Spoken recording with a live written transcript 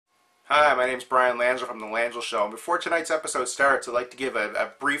Hi, my name is Brian Langille from the Langille Show. And before tonight's episode starts, I'd like to give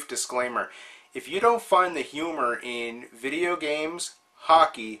a brief disclaimer. If you don't find the humor in video games,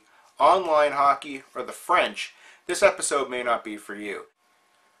 hockey, online hockey, or the French, this episode may not be for you.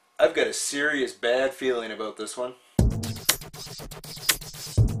 I've got a serious bad feeling about this one.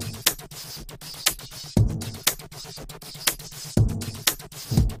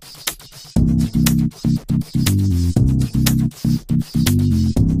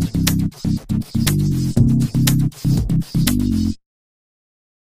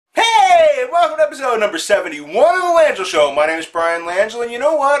 Welcome to episode number 71 of the Langille Show. My name is Brian Langille, and you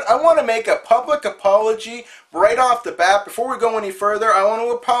know what? I want to make a public apology right off the bat. Before we go any further, I want to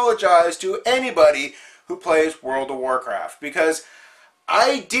apologize to anybody who plays World of Warcraft, because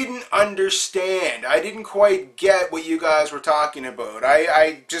I didn't understand. I didn't quite get what you guys were talking about.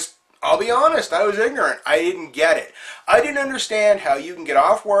 I'll be honest, I was ignorant. I didn't get it. I didn't understand how you can get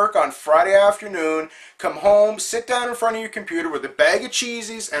off work on Friday afternoon, come home, sit down in front of your computer with a bag of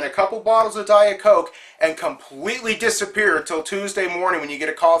cheesies and a couple bottles of Diet Coke and completely disappear until Tuesday morning when you get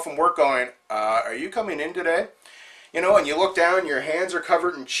a call from work going, are you coming in today? You know, and you look down, your hands are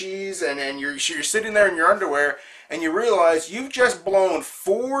covered in cheese, and you're sitting there in your underwear, and you realize you've just blown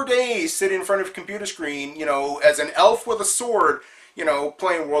 4 days sitting in front of a computer screen, you know, as an elf with a sword, you know,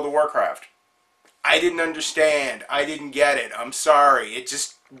 playing World of Warcraft. I didn't understand. I didn't get it. I'm sorry. It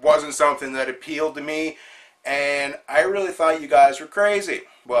just wasn't something that appealed to me, and I really thought you guys were crazy.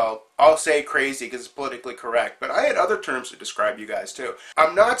 Well, I'll say crazy because it's politically correct, but I had other terms to describe you guys too.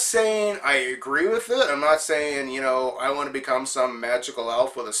 I'm not saying I agree with it. I'm not saying, you know, I want to become some magical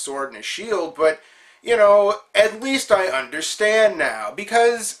elf with a sword and a shield, but you know, at least I understand now,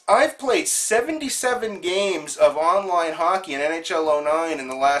 because I've played 77 games of online hockey in NHL 09 in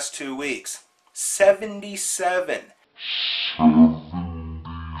the last 2 weeks. 77.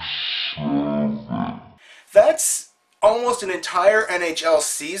 That's almost an entire NHL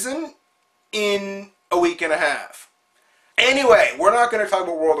season in a week and a half. Anyway, we're not going to talk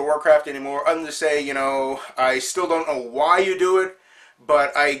about World of Warcraft anymore, other than to say, you know, I still don't know why you do it,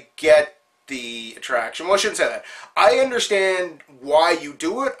 but I get the attraction. Well, I shouldn't say that. I understand why you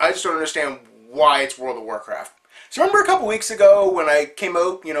do it. I just don't understand why it's World of Warcraft. So remember a couple weeks ago when I came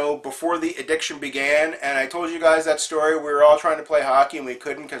out, you know, before the addiction began, and I told you guys that story? We were all trying to play hockey and we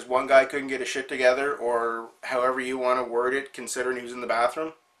couldn't because one guy couldn't get his shit together, or however you want to word it, considering he was in the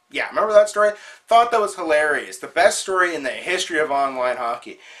bathroom. Yeah, remember that story? Thought that was hilarious. The best story in the history of online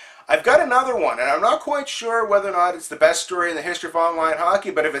hockey. I've got another one, and I'm not quite sure whether or not it's the best story in the history of online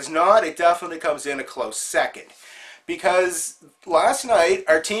hockey, but if it's not, it definitely comes in a close second. Because last night,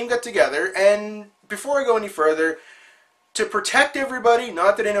 our team got together, and before I go any further, to protect everybody,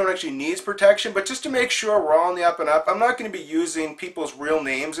 not that anyone actually needs protection, but just to make sure we're all on the up and up, I'm not going to be using people's real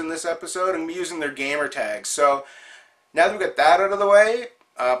names in this episode. I'm going to be using their gamer tags. So now that we've got that out of the way,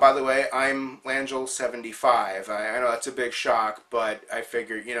 by the way, I'm Langille75. I know that's a big shock, but I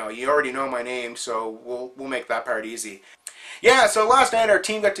figured, you know, you already know my name, so we'll make that part easy. Yeah, so last night our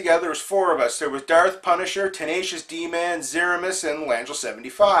team got together. There was 4 of us. There was Darth Punisher, Tenacious D-Man, Zeramus, and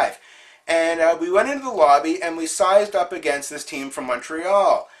Langille75. And we went into the lobby and we sized up against this team from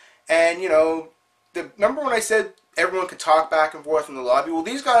Montreal. And, you know, remember when I said everyone could talk back and forth in the lobby? Well,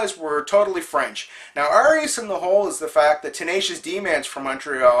 these guys were totally French. Now, our ace in the hole is the fact that Tenacious D-Man's from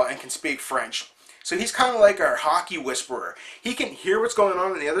Montreal and can speak French. So he's kind of like our hockey whisperer. He can hear what's going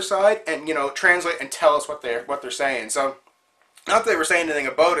on the other side and, you know, translate and tell us what they're saying. So, not that they were saying anything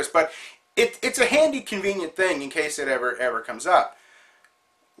about us, but it's a handy, convenient thing in case it ever comes up.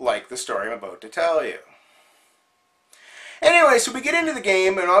 Like the story I'm about to tell you. Anyway, so we get into the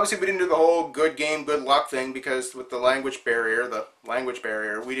game, and obviously we didn't do the whole good game, good luck thing, because with the language barrier,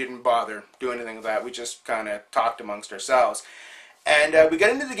 we didn't bother doing anything with that. We just kind of talked amongst ourselves. And we get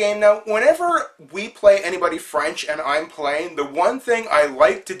into the game. Now, whenever we play anybody French and I'm playing, the one thing I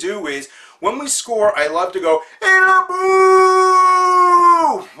like to do is, when we score, I love to go,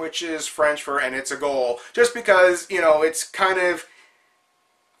 "Boo!" which is French for, and it's a goal. Just because, you know, it's kind of,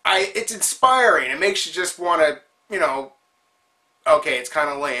 it's inspiring. It makes you just want to, you know, okay, it's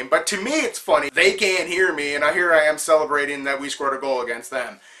kind of lame, but to me it's funny. They can't hear me, and here I am celebrating that we scored a goal against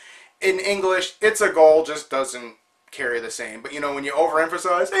them. In English, it's a goal, just doesn't carry the same. But, you know, when you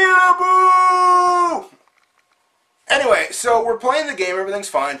overemphasize, boo! Anyway, so we're playing the game, everything's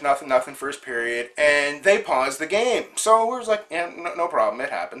fine, nothing first period, and they pause the game. So we're just like, yeah, no problem, it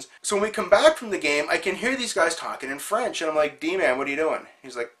happens. So when we come back from the game, I can hear these guys talking in French, and I'm like, D-Man, what are you doing?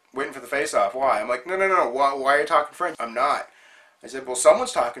 He's like, waiting for the face-off. Why? I'm like, no, why are you talking French? I'm not. I said, well,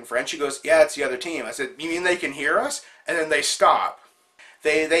 someone's talking French. He goes, yeah, it's the other team. I said, you mean they can hear us? And then they stop.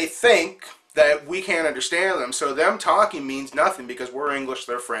 They think that we can't understand them, so them talking means nothing because we're English,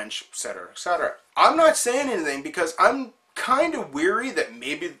 they're French, etc., etc. I'm not saying anything because I'm kind of weary that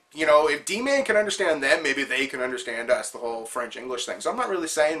maybe, you know, if D-Man can understand them, maybe they can understand us, the whole French-English thing. So I'm not really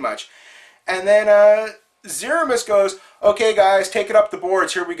saying much. And then Zeramus goes, okay guys, take it up the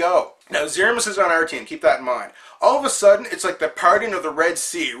boards, here we go. Now Zeramus is on our team, keep that in mind. All of a sudden, it's like the parting of the Red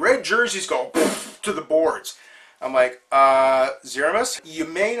Sea. Red jerseys go to the boards. I'm like, Zeramus, you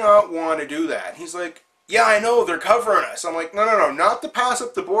may not want to do that. He's like, yeah, I know, they're covering us. I'm like, no, not the pass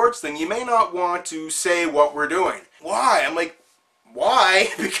up the boards thing. You may not want to say what we're doing. Why? I'm like, why?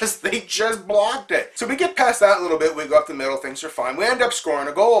 Because they just blocked it. So we get past that a little bit, we go up the middle, things are fine. We end up scoring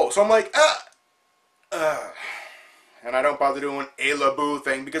a goal. So I'm like, and I don't bother doing a la boo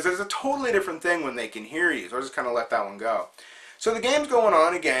thing because it's a totally different thing when they can hear you. So I just kind of let that one go. So the game's going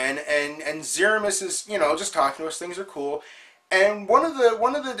on again, and Zeramus is, you know, just talking to us. Things are cool. And one of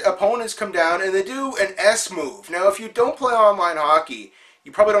the opponents come down and they do an S move. Now, if you don't play online hockey,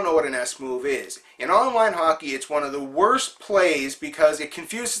 you probably don't know what an S move is. In online hockey, it's one of the worst plays because it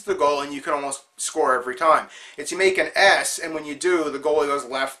confuses the goal and you can almost score every time. It's you make an S, and when you do, the goalie goes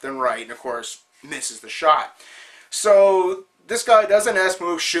left and right, and of course misses the shot. So this guy does an S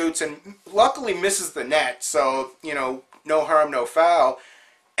move, shoots, and luckily misses the net. So, you know, no harm, no foul.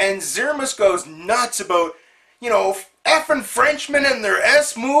 And Zeramus goes nuts about, you know, effing Frenchmen and their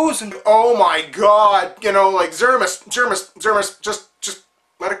S moves, and oh my god, you know, like, Zeramus, just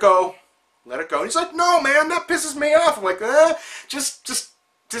let it go. Let it go. And he's like, no, man, that pisses me off. I'm like, just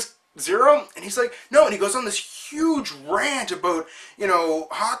Zero? And he's like, no, and he goes on this huge rant about, you know,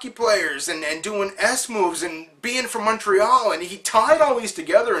 hockey players and doing S moves and being from Montreal, and he tied all these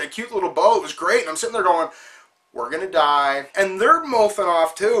together in a cute little bow. It was great, and I'm sitting there going, we're gonna die. And they're mouthing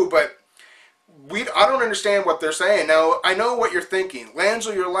off too, but I don't understand what they're saying. Now, I know what you're thinking.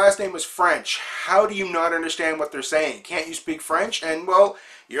 Langille, your last name is French. How do you not understand what they're saying? Can't you speak French? And, well,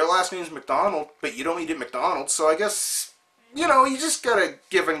 your last name's McDonald, but you don't eat at McDonald's, so I guess, you know, you just gotta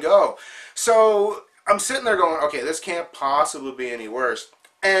give and go. So I'm sitting there going, okay, this can't possibly be any worse.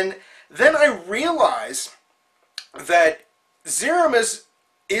 And then I realize that Zeramus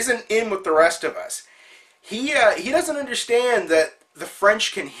isn't in with the rest of us. He doesn't understand that the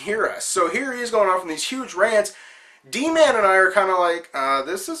French can hear us. So here he is going off on these huge rants. D-Man and I are kind of like,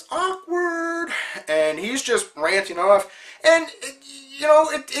 this is awkward. And he's just ranting off. And, you know,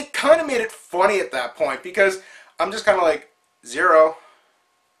 it kind of made it funny at that point because I'm just kind of like, Zero,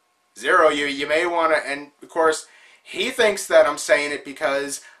 you may want to, and of course, he thinks that I'm saying it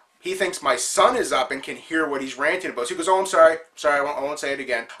because he thinks my son is up and can hear what he's ranting about. So he goes, oh, I'm sorry, I won't say it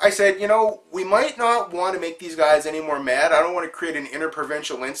again. I said, you know, we might not want to make these guys any more mad. I don't want to create an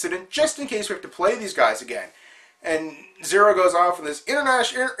interprovincial incident just in case we have to play these guys again. And Zero goes off on this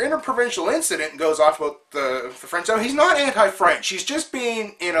interprovincial incident and goes off about the French. No, he's not anti-French. He's just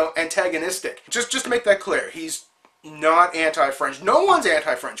being, you know, antagonistic. Just to make that clear, he's not anti-French. No one's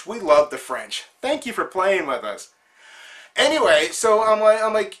anti-French. We love the French. Thank you for playing with us. Anyway, so I'm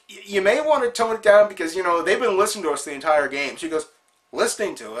like, you may want to tone it down because, you know, they've been listening to us the entire game. She goes,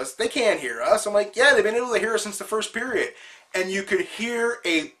 listening to us? They can't hear us. I'm like, yeah, they've been able to hear us since the first period. And you could hear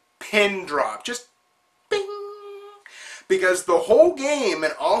a pin drop. Just bing. Because the whole game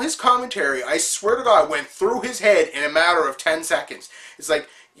and all his commentary, I swear to God, went through his head in a matter of 10 seconds. It's like,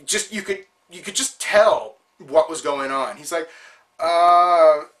 you could just tell what was going on. He's like,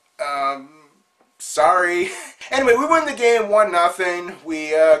 sorry. Anyway, we win the game 1-0.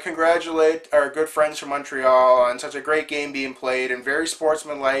 We congratulate our good friends from Montreal on such a great game being played and very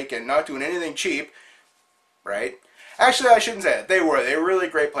sportsmanlike and not doing anything cheap. Right? Actually, I shouldn't say that. They were really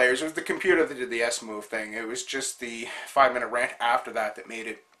great players. It was the computer that did the S move thing. It was just the 5-minute rant after that made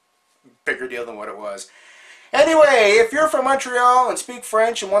it a bigger deal than what it was. Anyway, if you're from Montreal and speak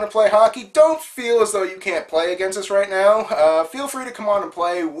French and want to play hockey, don't feel as though you can't play against us right now. Feel free to come on and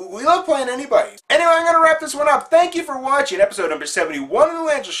play. We love playing anybody. Anyway, I'm going to wrap this one up. Thank you for watching episode number 71 of The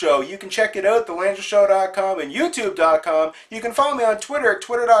Langille Show. You can check it out at thelangilleshow.com and youtube.com. You can follow me on Twitter at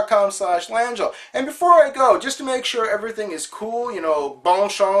twitter.com/Langille. And before I go, just to make sure everything is cool, you know, bon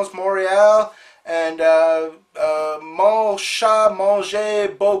chance, Montréal, and mon chat mange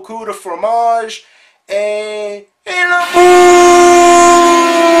beaucoup de fromage. Et l'amour!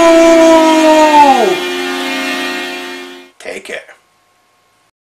 Take care.